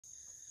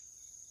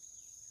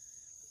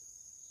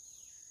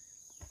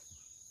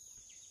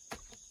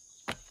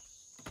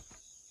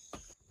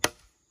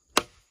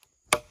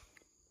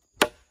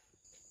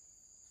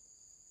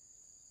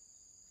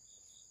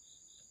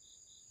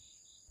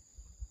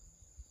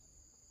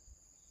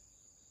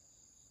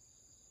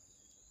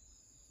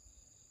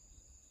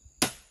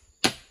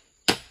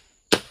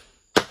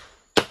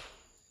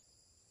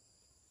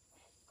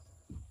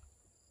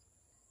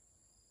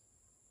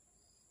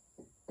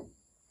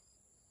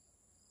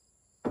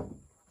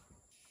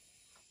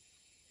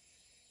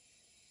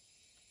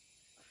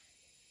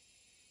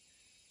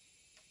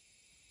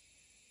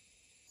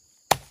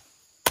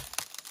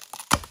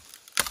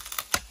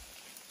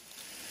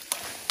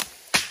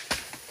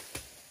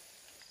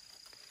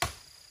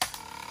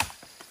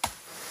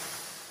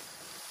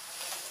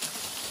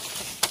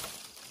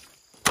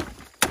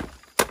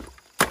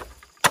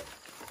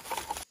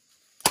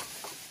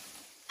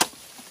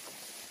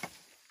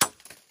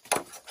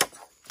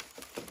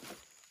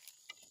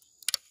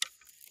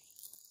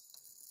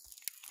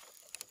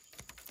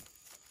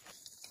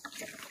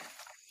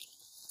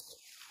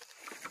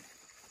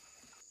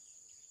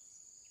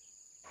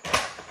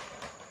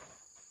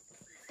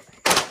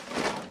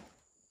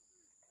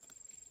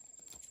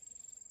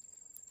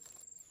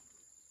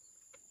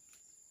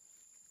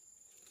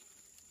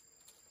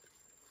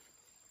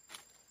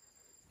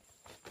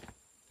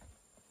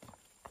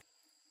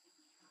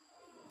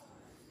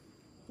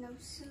nấu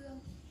xương.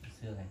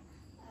 Xương này.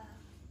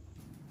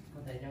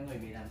 Con thấy cho người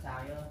bị làm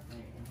sao chứ?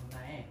 Này, hôm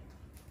nay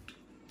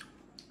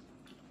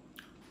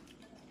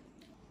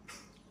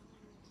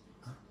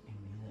em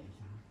mới dậy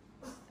sao?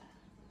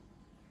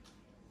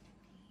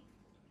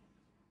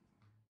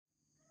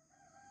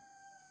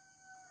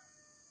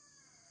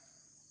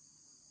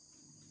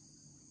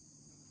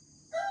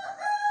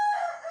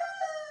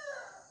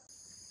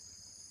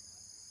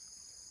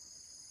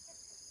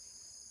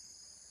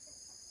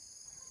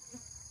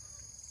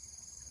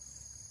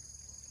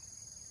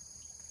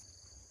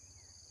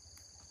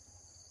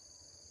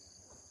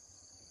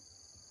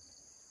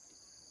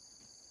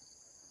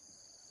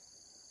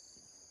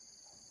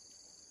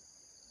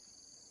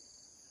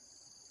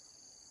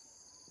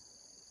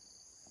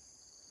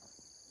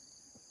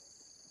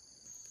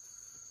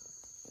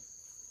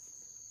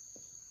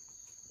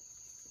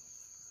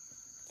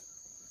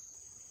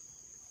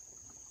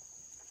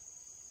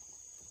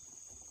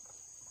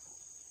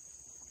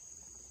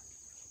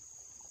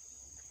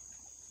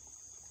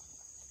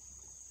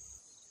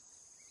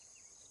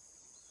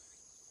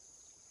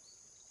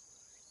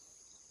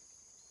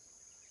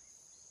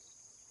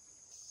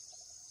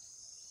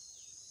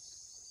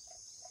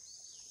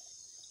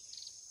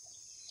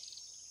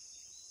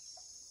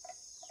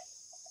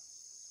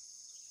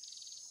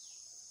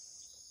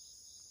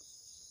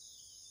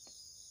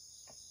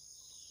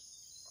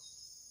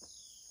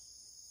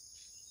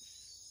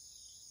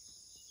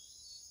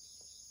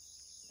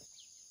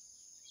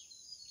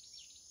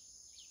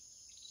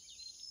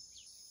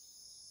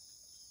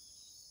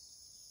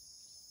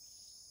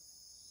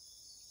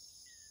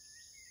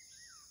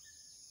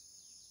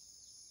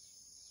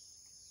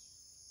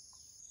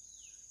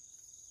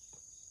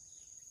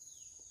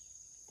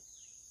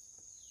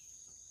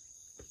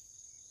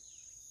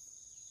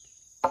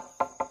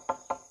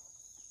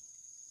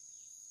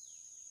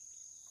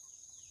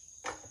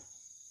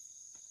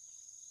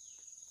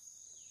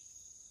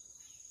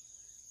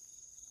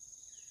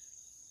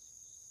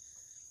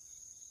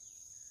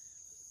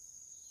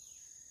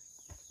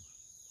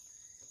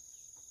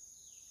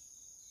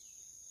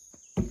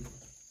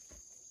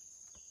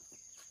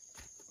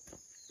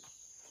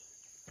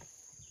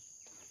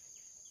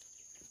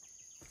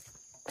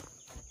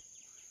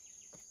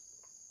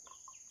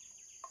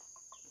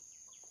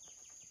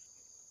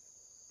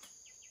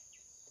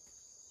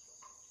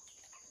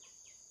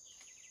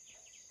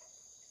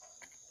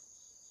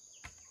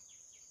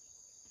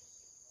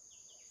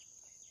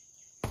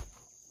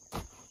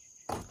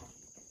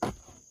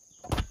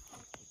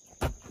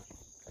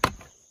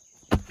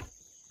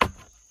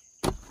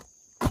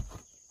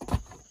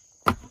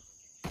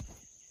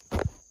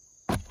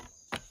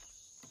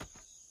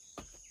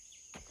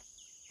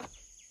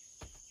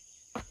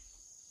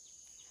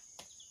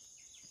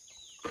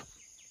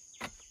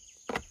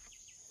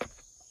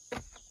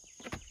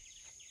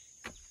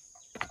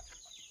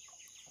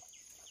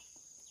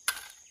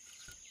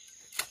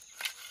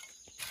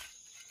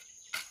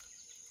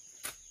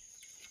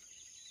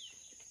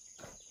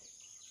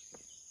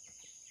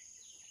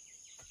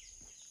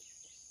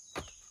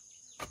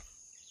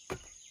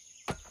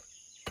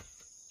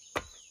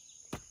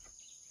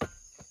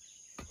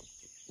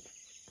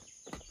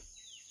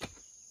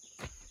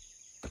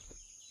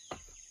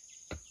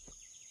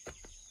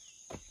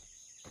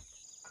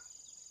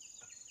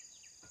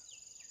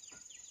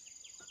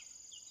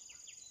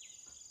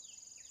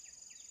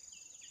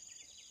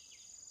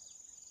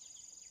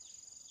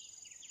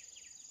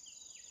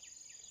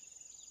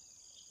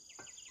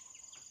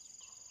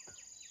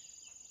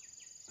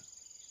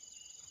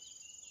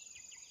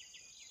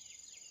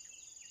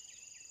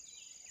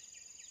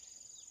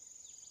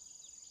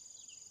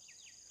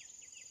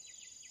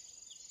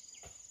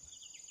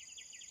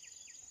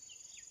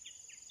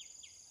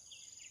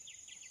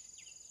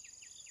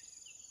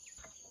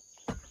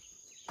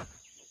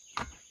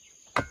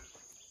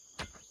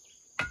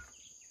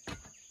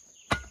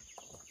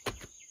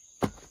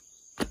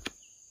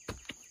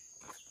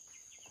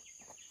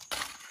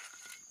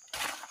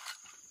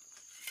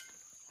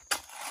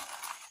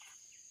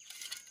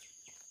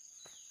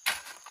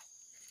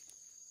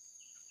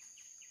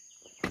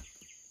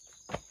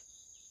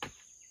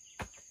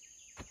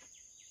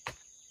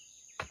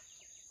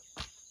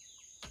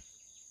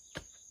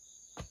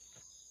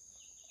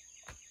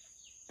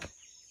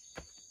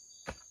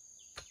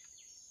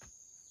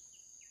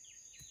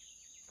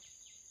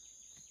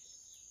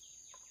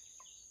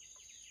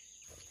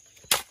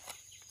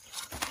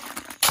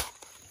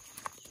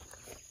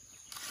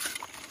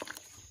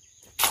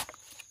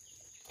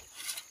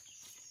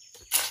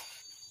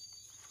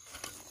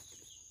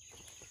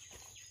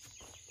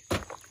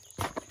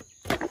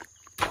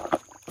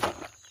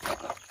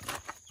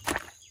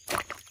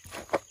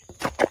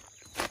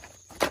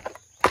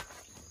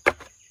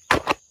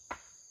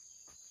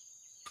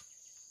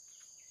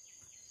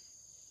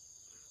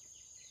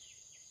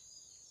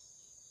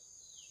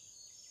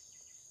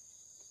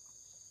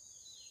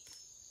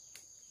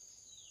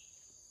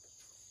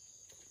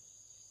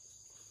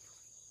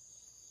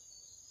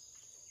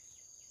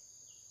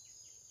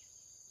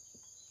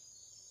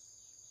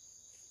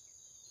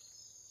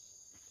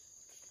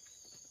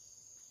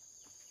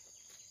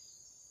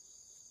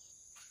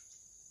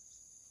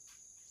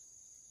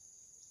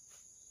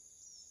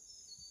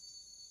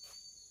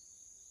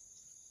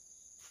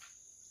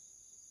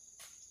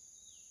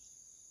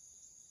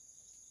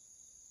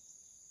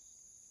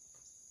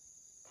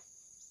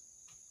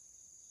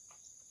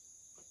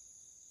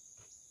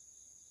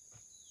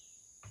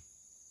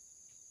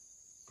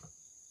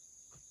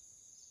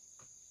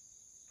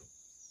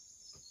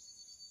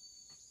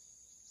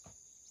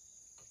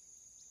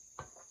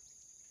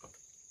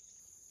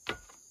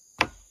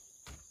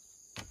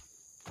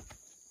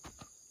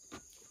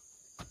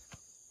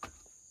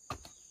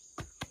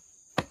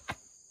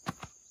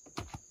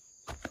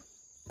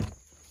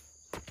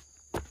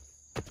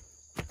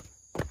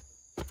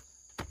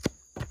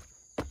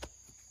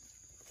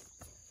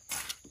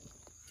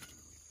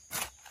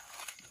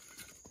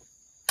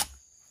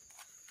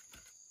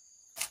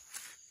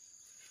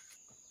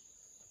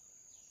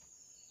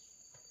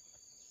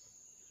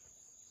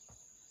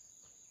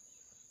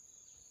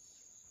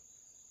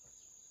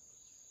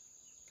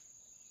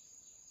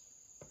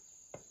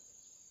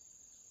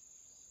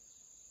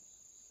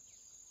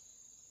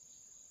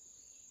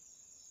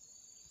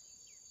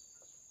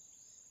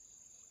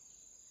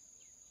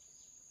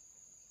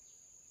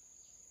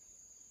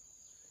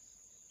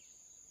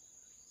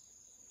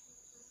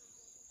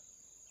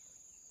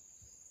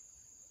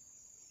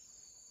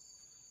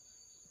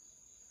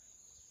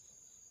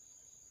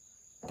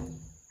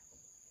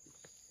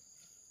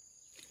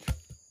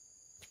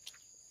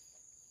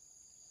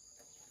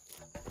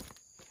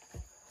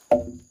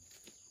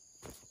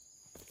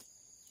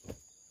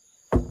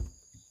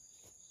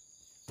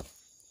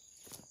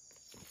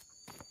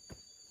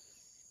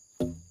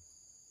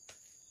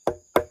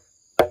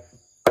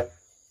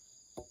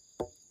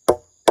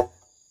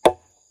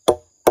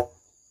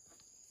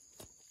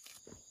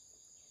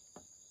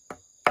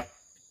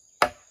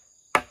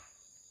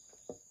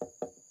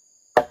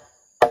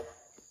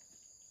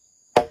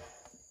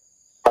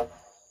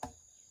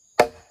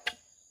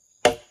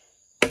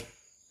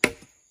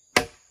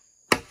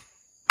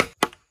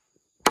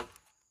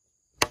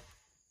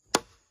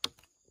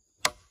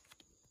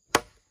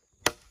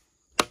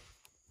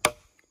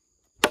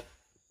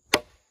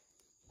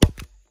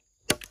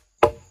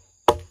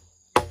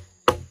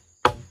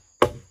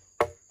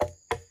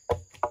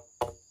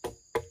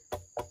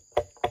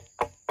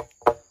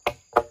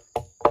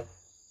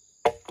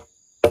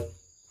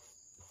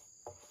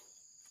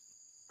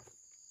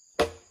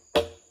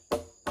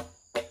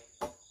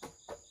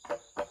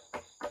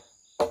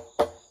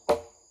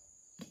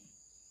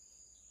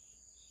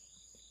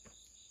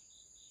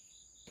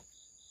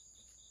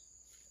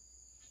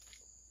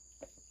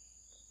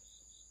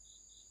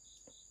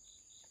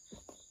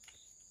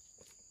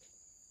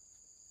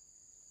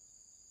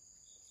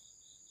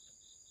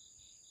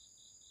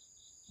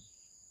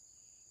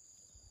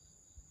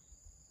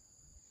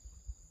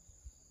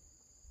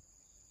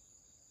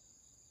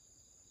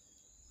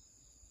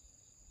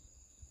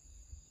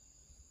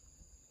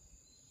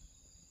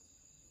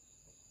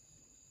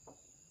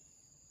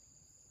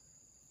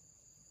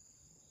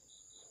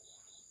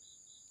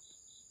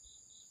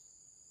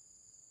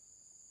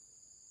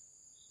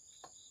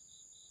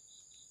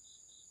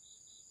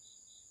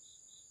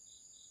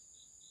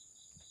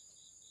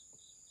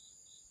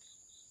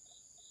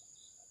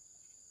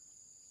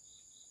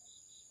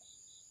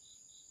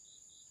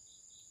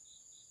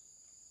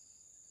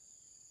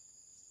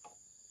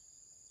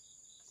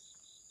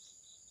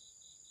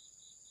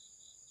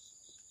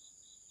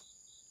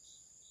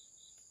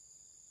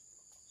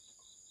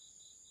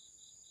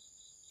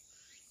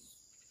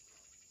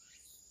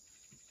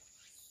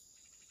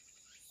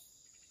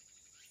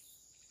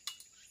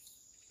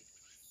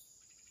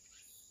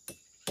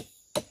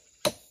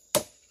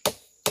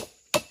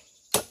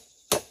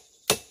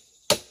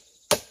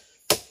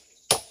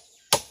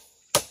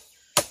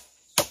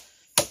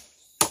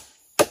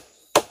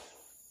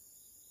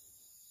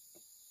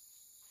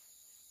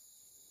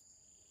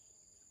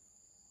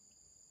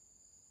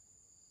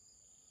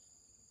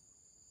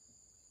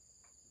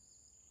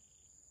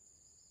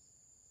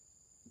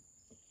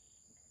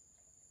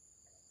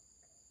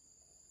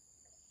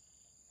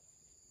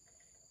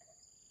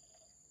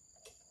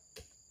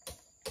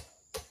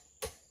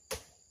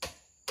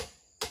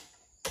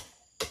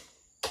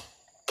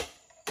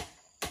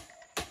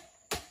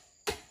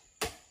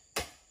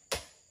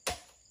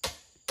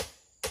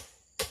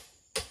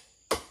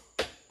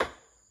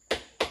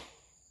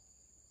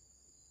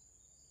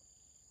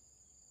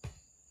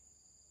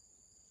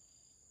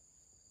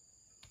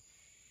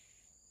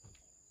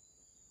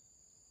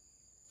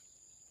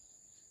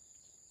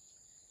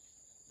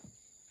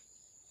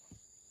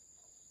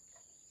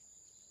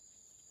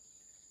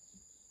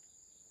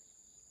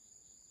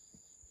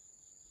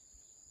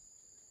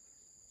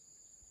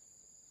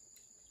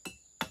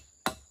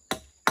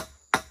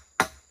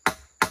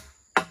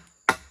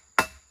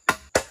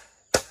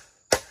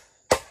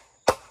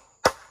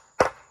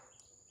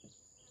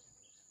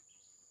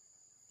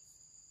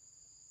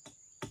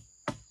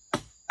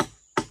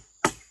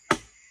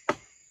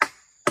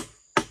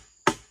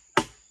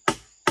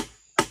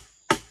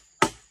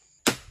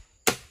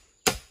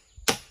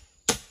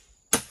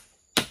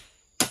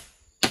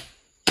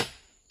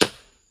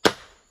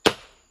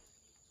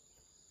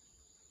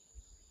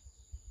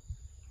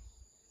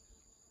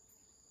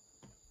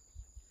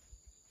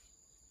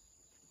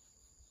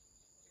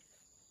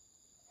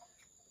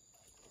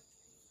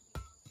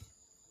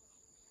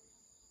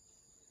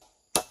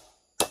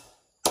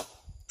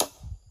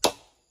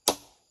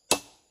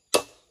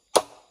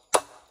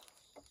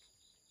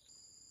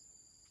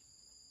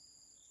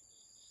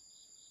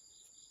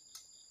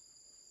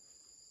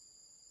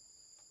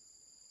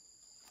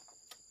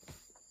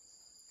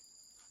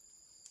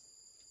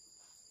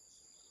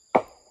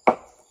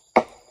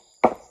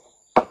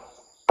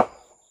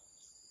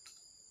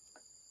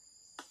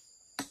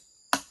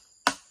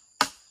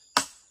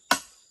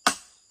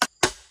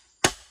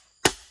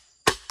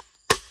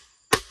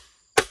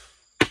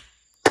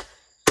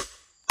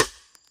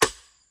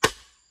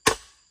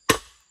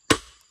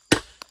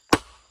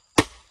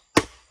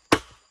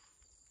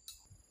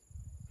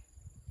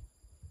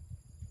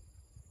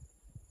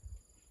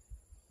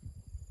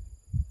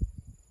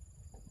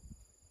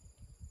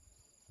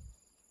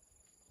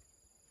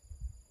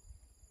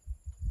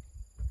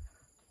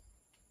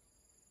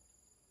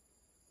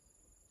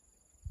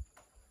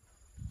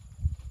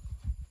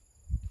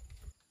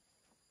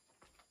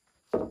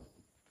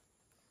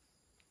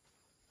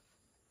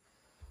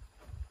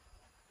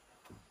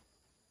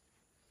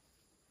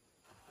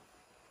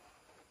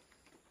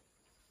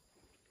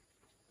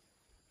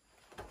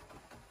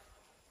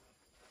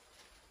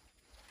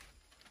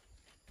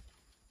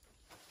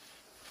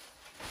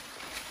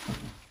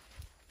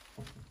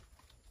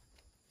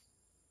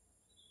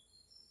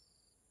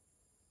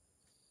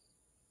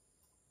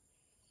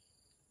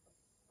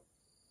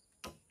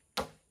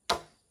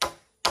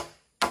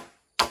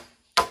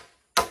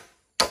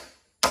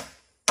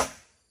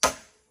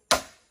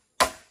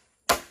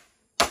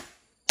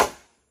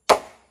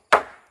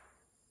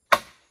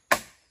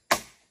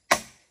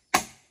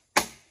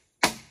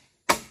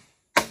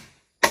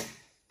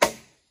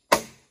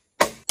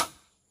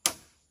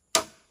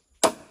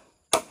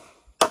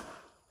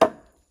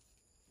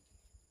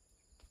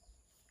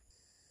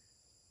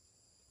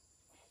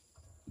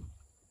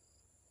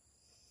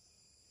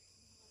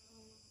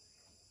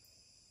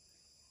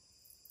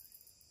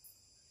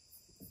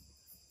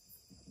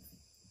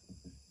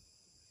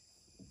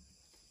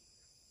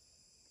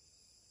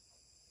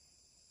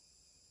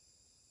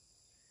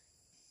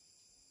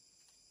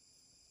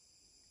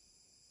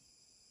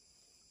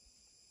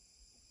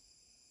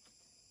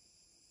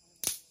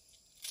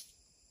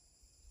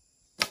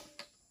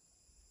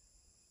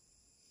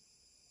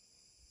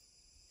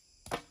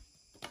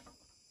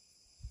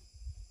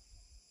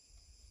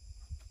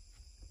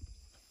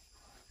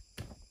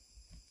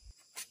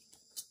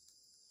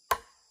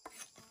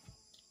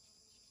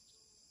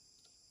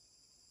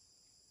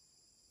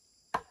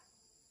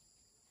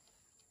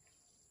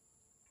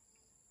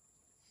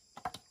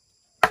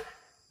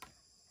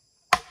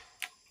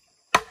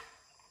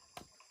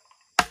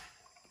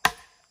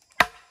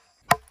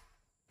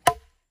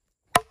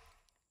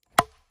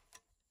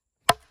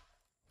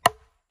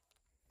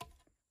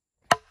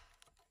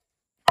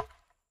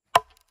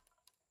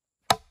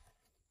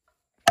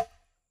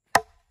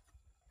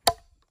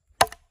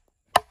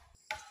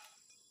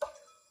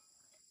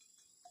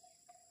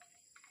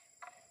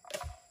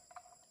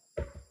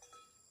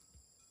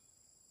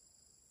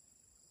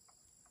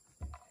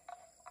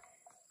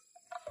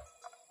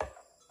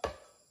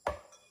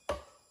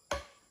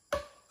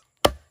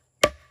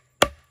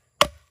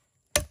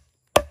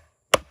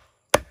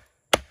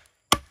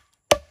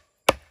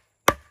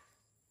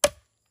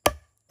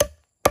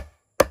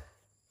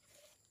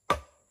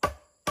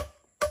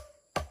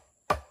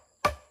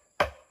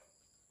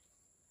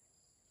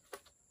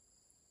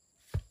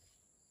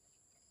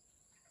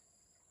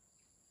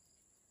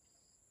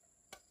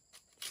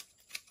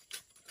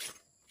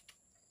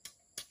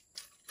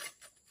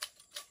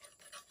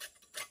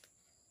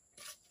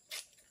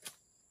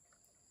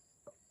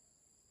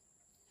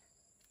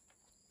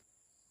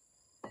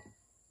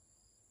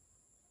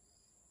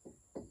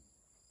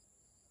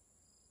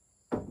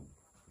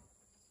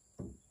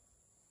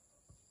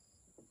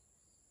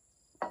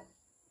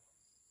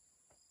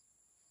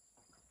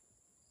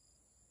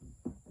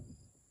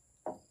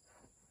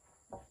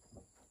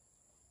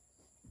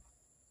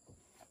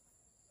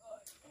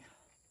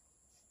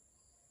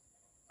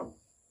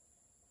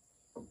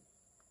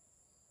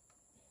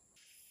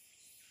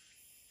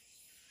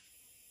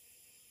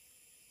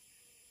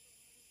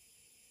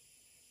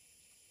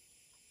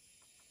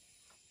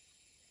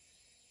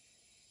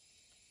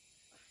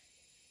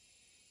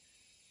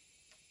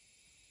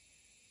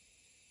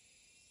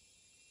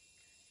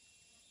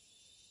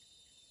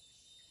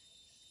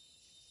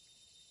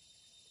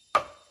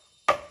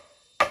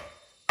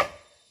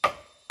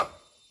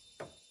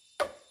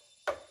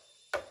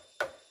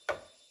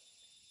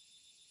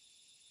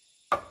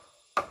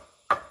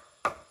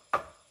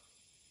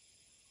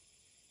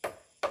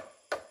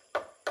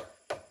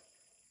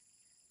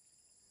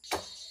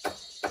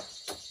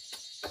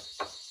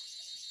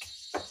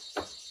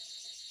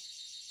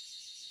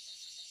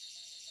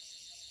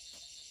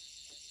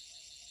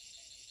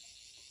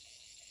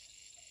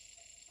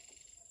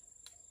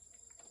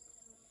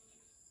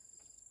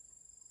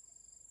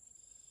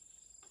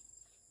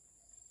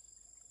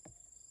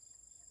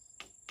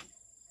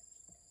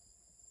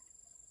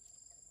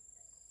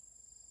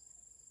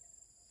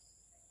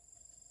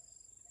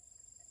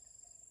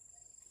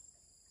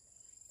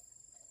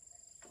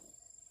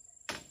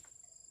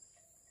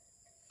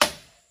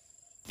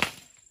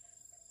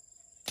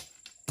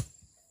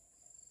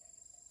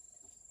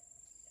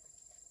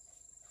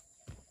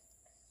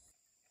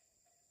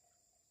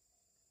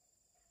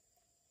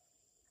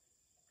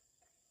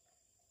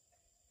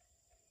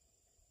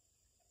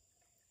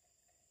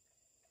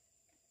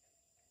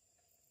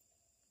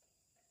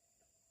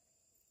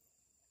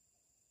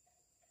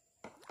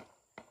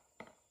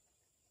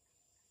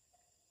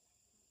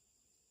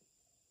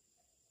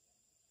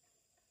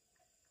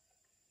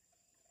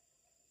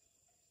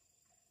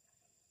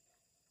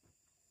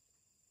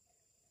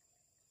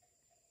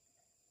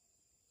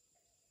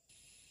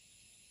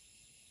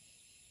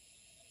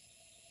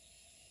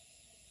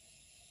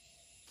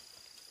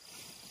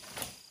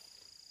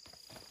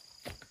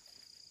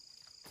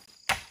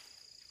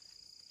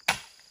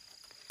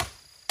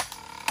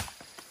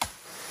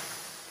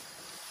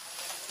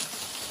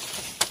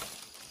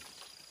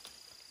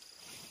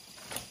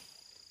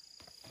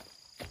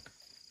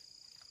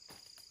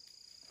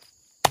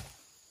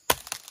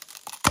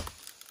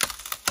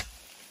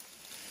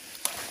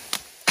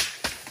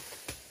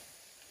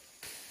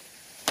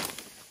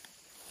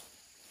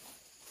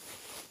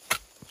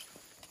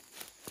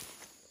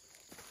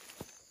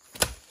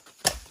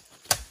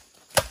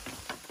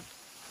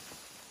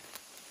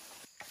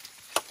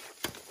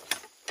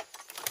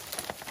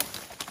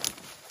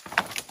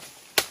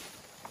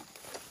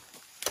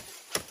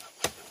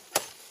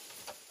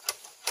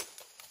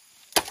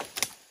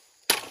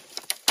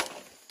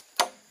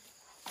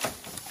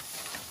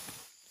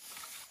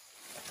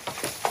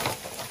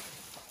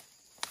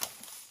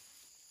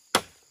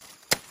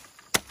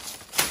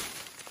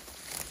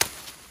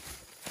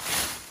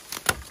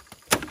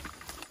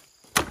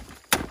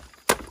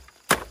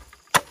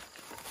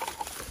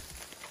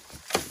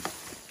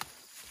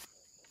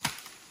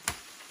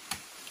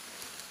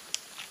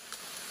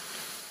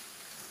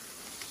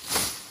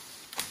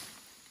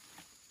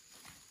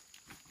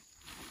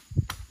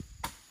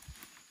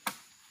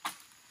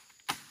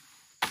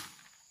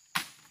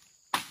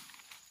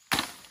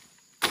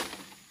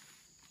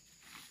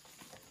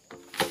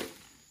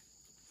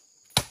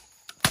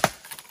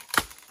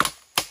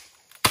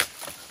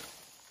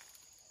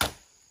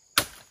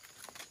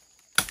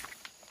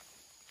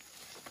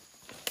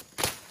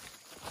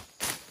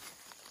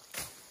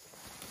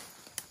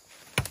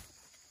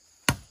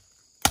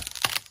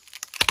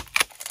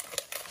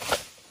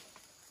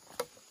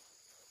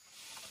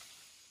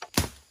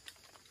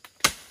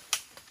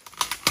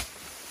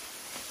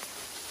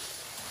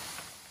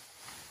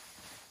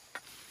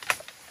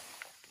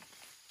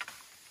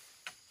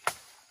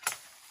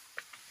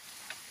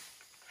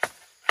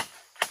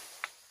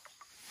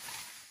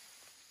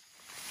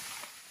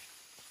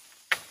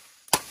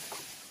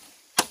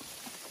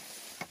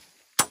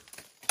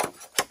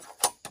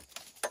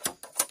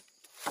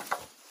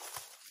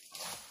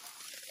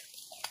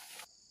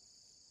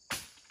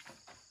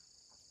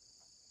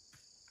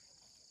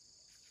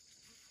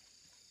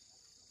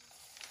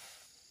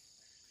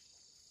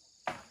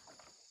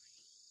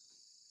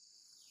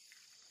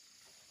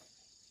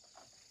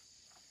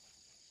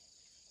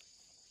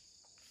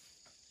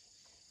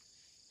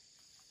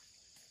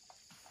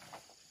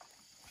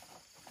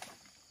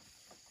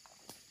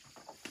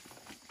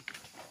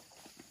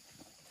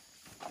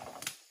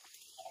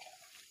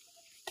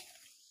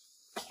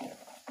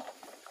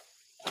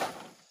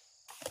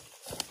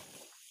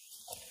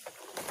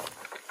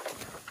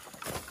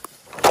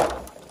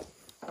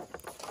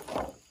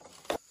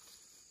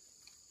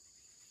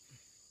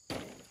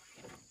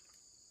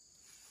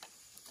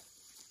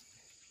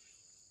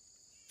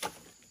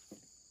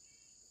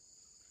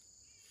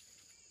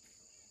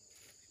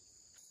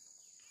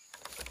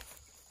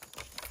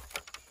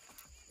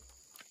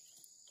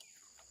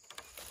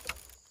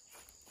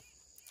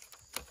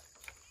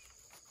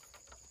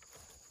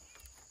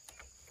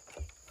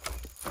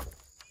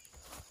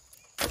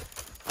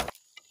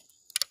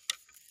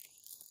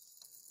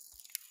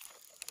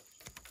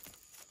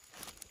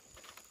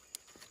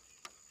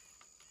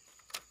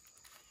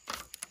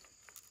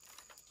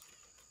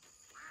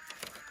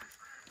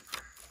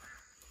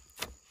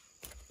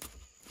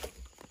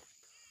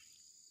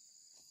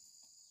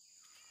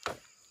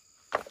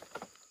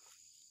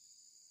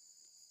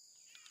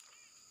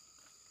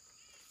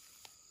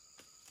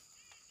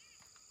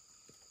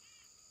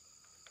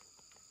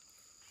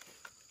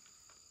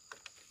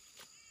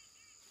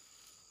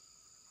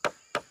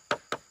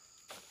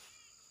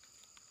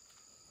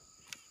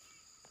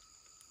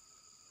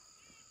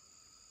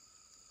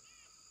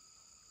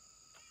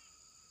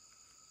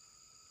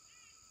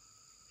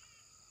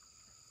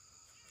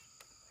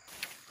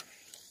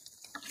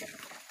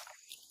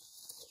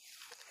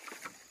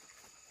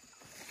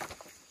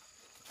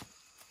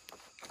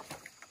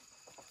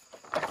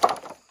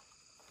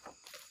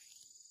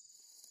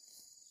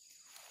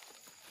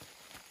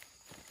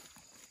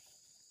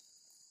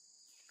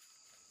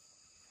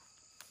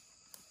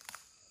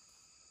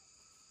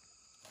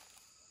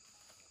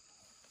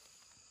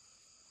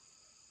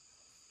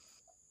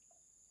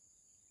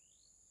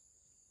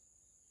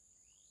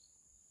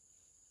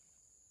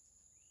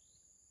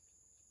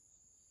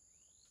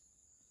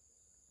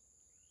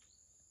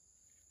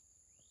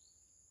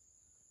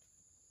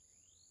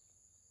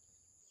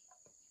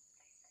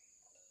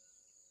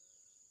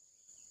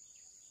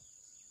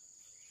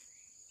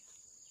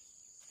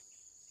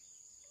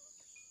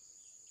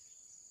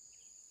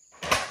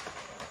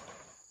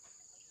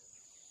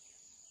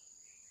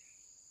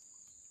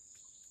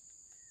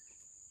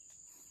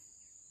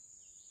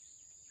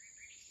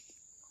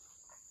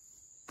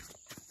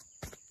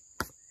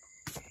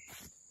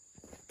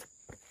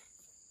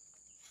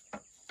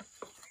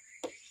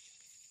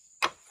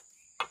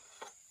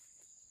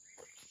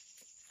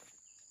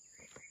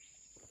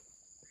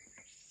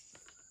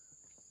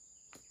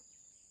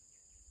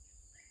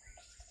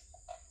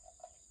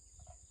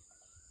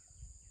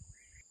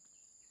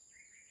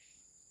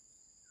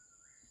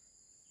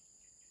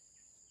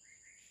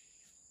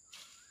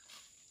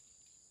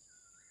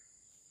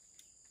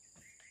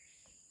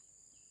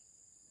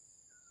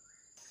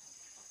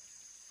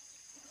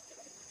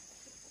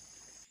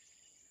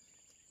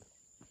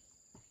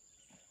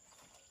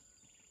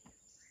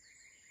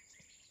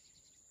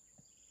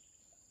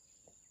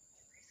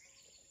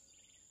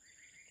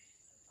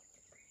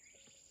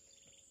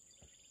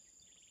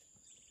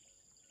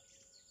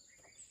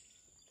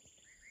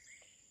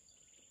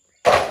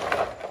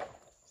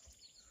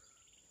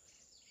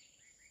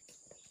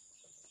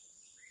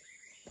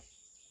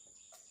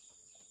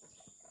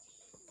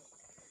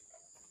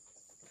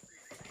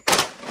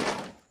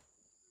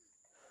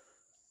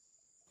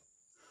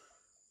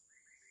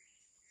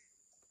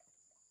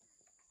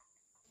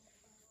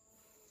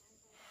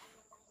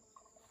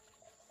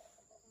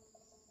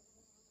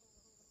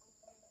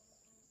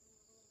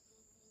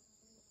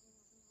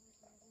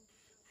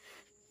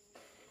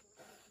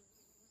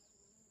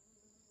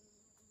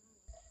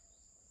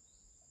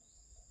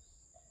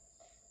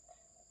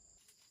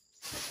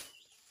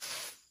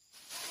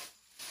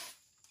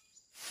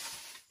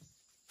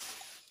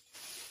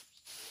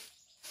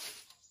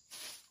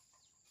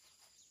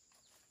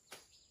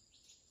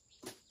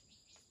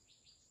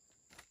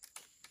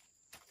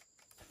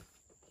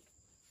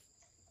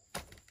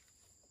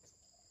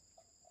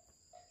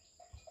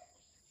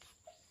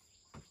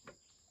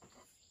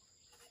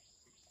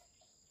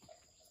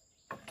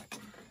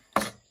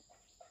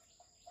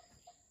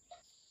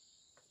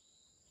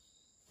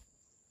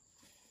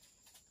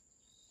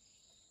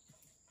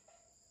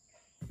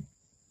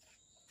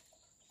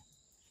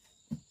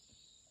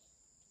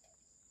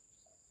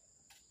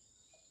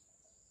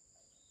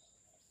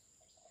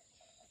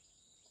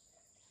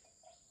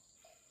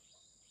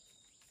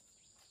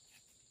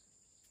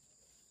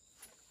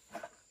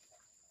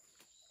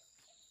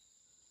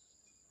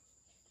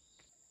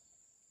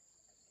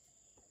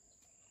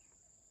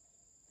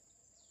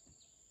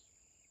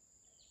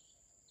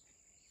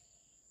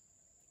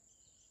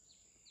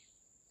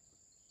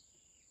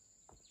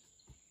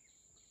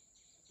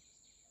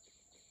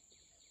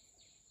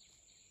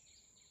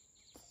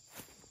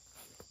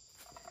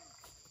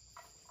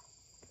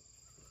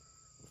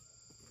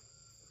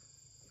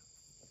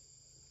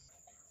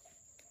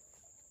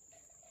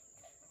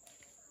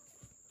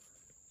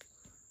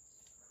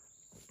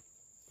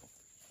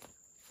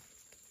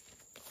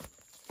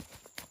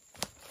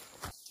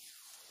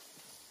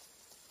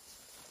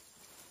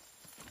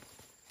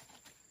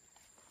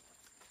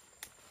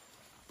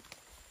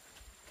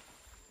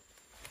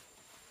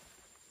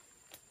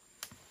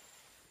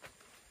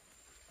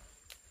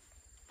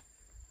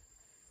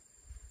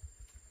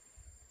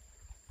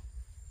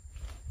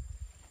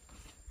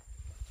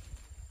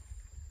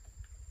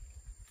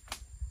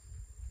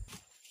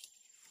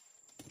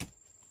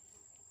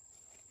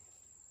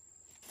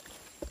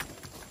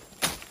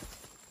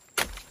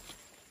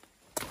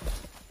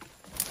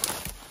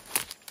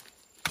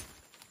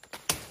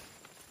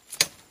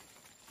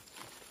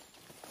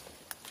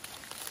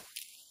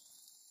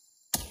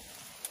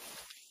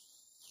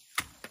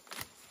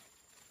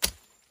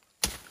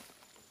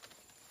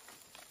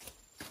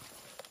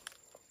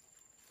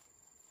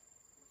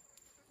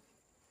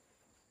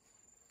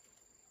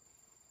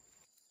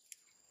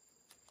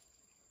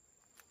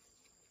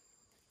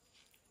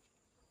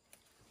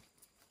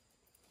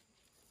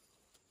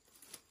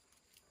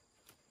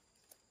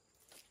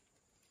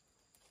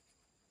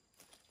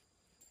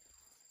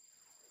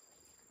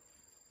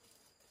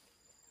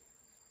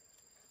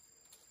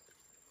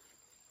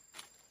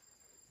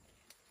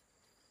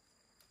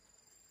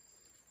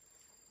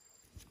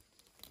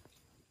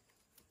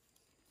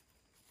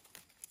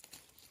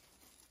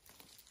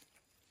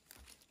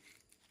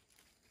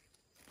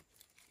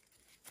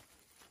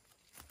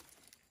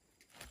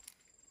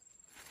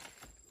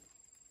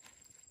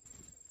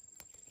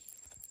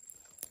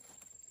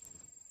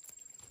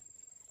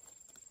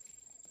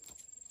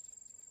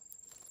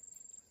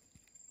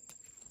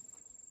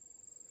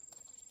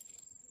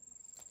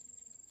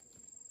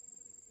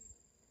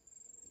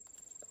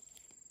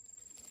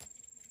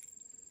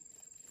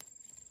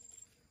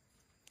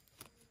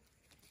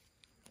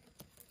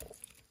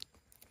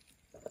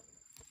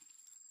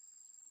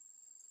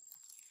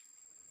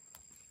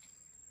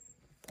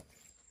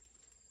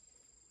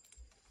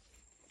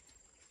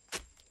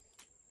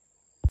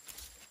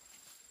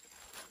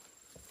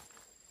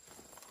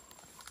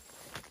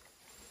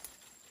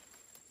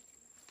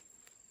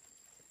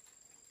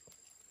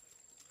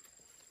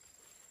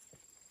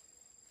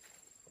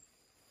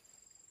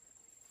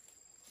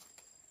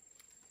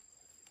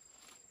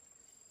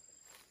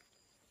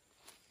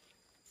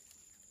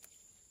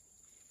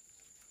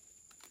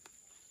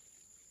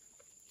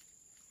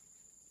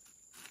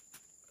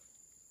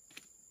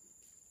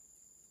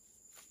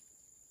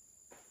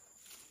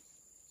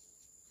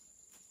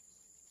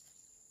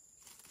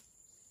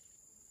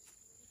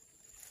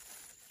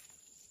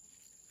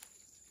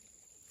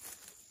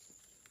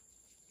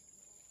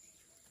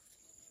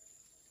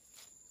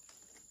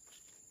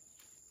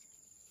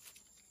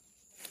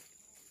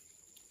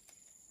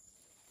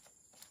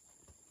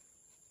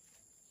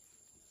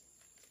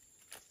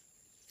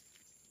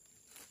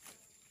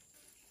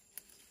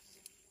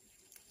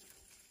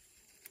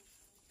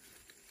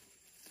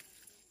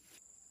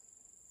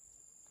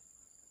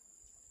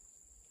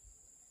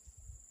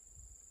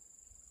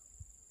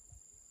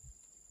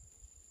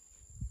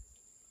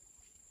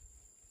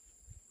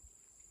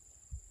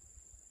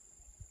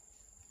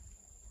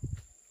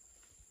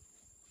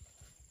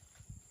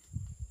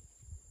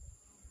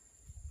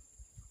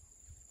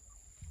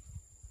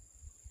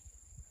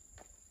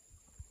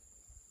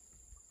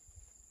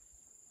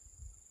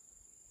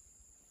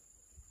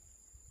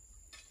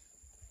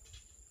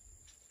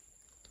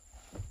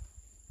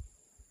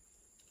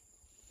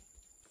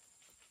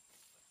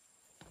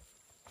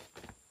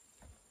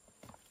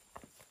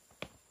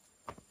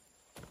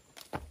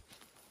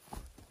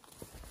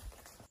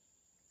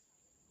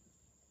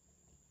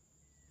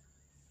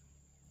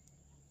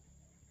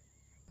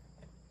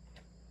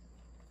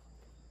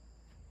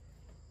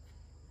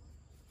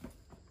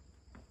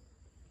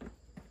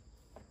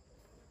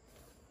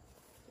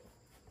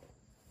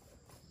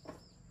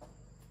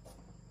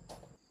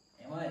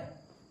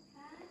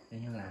 Tự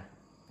nhiên là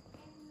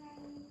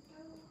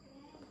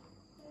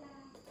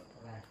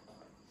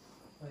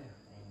ôi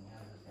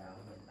anh giáo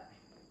hiện tại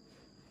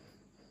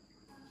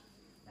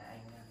là anh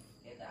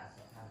cái đã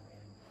sẽ tham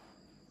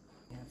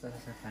em rất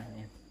sẽ tham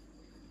em.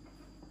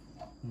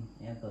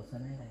 Em tổ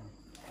sân hết này.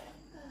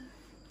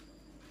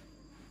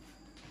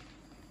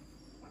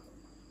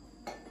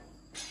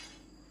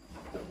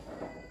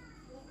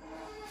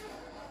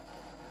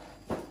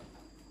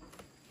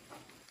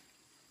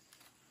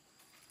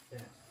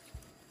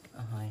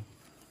 Rồi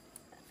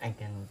anh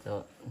cần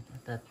tổ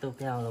tu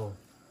keo rồi.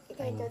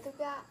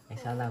 Anh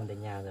sao làm được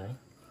nhà rồi?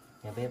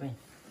 Nhà bếp ấy.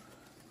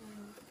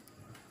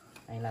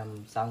 Anh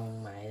làm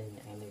xong mà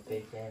anh đi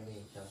kê cho em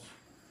đi rồi.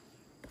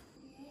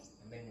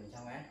 Em bên ngồi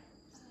trong á.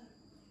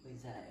 Ôi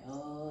dậy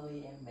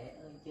ơi, em bé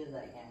ơi chưa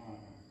dậy à?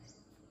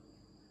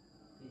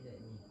 Chưa dậy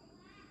nhỉ?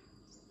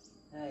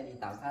 Đây đi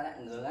tắm phát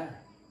lại ngứa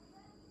á.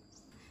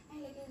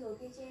 Anh lấy cái rổ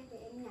kia trên để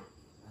em nhặt.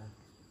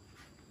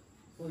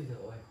 Ui dồi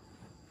ôi,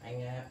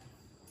 anh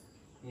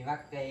đi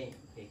vác cái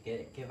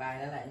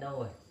vai nó lại đâu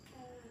rồi?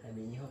 Tại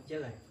vì như hôm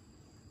trước rồi.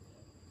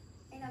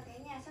 Anh làm cái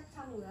nhà sắp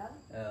xong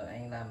rồi.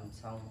 Anh làm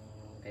xong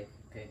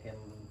cái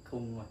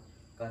khung rồi,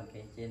 còn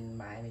cái trên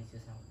mái này chưa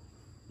xong.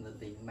 Dự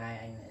tính mai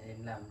anh lại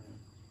đến làm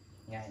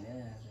ngày nữa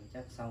là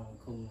chắc xong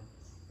khung.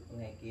 Cái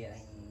ngày kia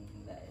anh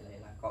lại lấy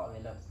là cọ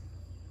lấy lồng.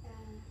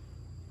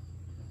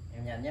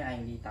 Em nhắn nhé,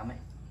 anh đi tắm ấy.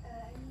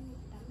 Anh đi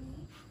tắm đi.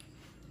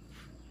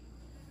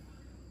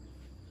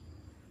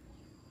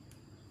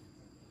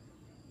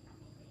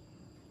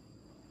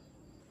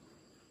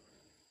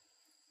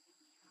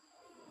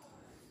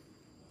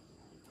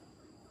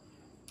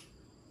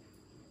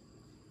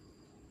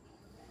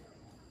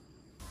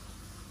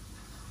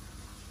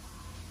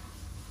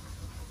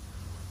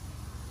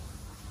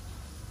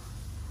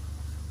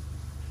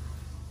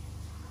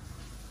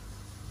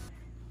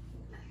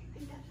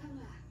 Anh đã xong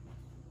à?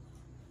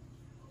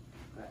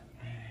 Vậy.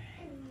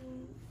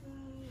 Anh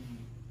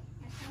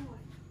đã xong rồi.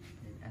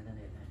 Ăn ra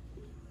đây này.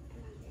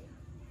 Làm thế.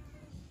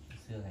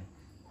 Xương này.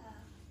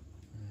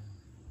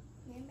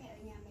 Mấy mẹ ở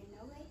nhà mình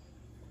nấu ấy.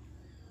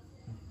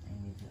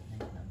 Anh đi rửa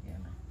đây làm cái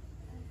này.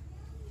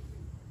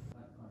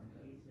 Còn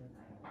cái ít xương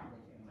anh để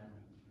cho em ăn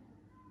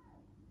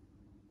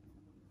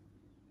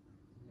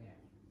này.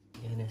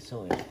 Đây này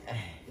sôi.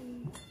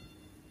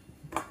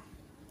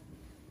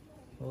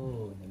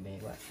 Này bé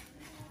quá.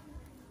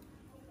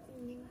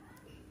 Nhưng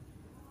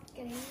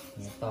cái đấy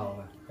Nó to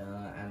vào cho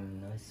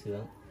ăn nó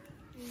sướng.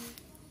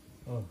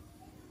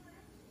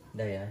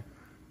 Đây à,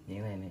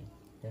 những này này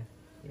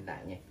thì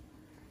lại nhỉ.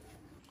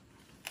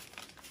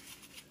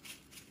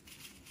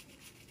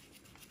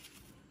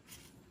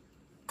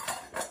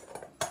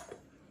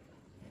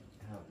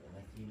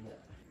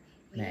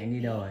 Này anh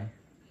đi đâu rồi?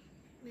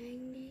 mà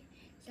anh đi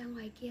ra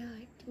ngoài kia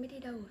rồi, mới đi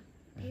đâu rồi?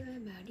 Thế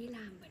mà bảo đi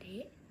làm ở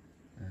đấy.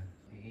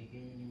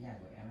 Cái nhà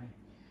của em ấy.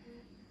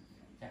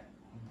 Chắc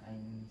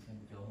anh xem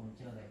chỗ hôm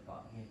trước này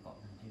cọ kia cọ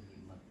thằng chưa bị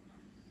mật.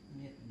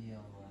 Biết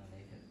điều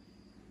lấy được.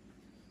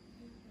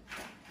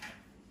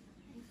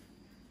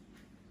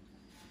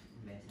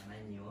 Bé sáng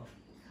nay nhiều không?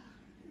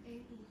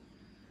 Em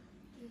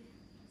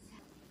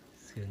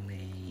Xương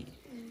này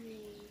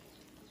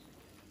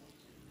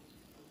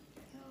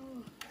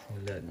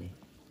xương lợn nhỉ?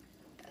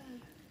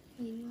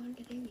 nhìn ngon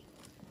cái đấy nhỉ?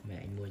 Mẹ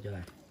anh mua cho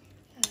à?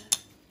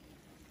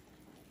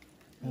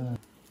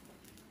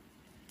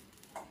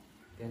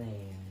 Cái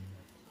này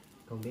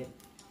không biết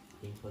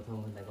tiếng phổ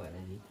thông người ta gọi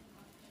là gì?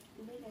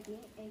 Không biết là gì,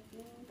 em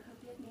cũng không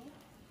biết nhé.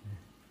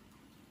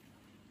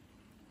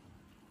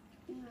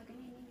 Nhưng mà cái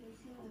này nên cái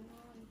xương là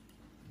ngon.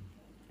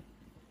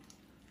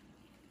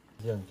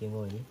 Giường kia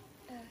ngồi nhỉ?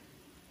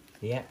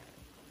 Thế ạ?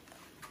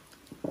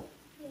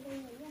 Đây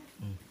ngồi nhá.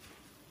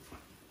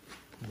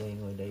 Đây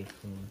ngồi đây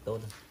không tốt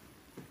đâu.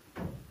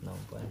 Nóng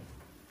quá.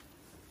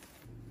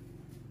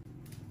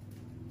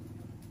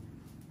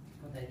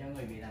 Có thể cho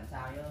người bị làm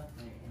sao chứ?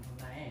 Hôm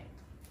nay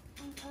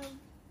Em không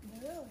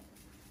nhớ rồi.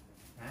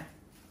 hả?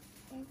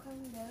 Em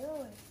không nhớ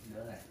rồi.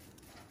 Đỡ rồi.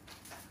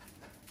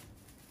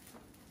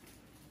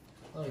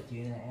 Ôi chị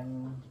này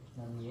em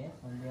làm gì ấy?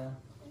 Làm chưa?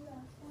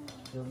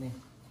 Cơm đi.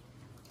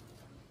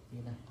 Đi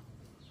này.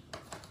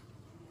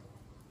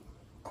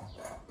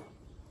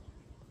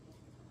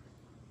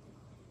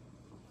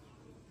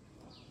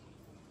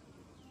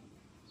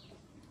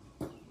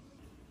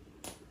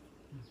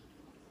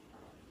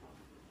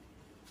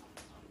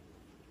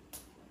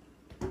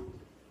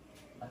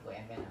 Bắt của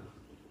em bên nào?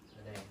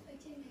 Ở đây. Ở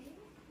trên đấy.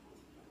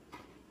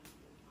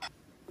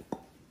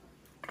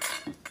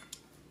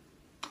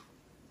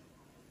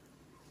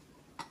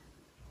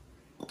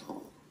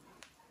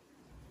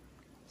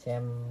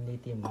 Xem đi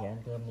tìm cái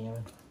ăn cơm đi em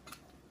ơi.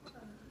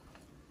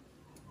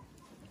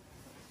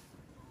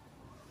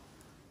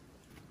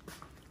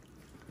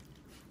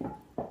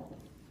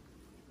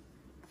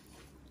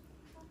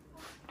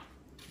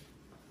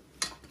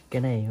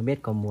 Cái này không biết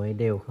có muối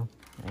đều không?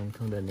 Anh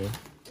không đợt đến.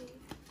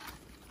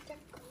 Chắc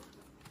có.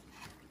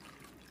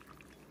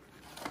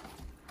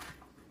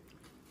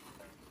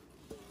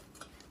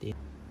 Tí.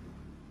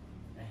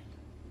 Đây.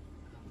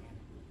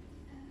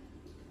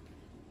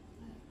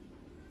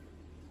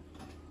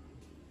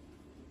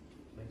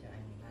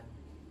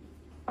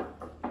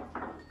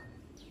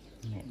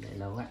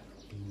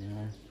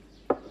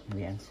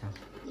 sao?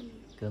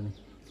 Cơm đi.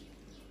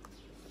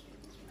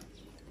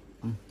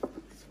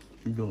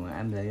 Dùng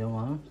em lấy không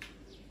á?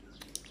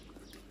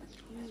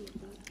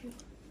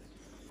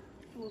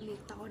 Ủa miệng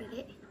to rồi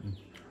đấy.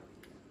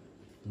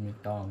 Miệng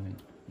to mình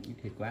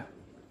thịt quá.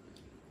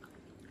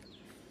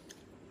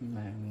 Nhưng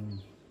mà mình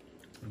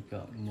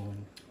chọn mua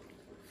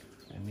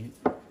phải miếng.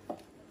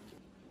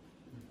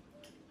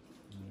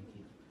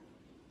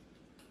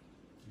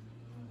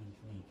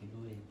 Cái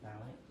đuôi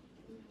sao ấy.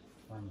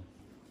 Ngon nhỉ?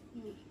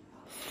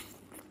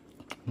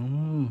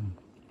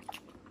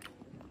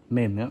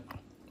 Mềm nữa.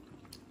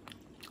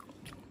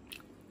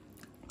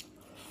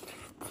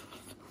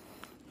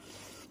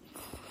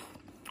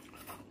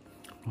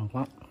 Ngon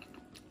quá.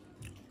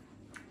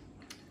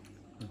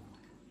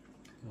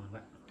 Ngon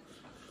quá.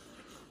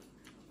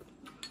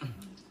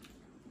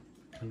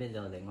 Không biết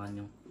giờ để ngon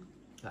không?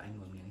 Cho anh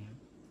một miếng em.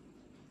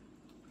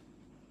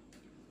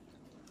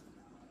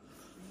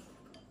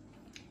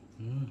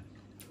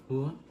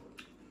 Hứa.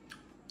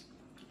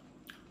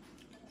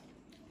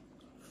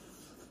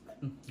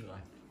 Rồi.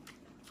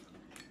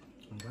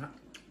 Ngon quá.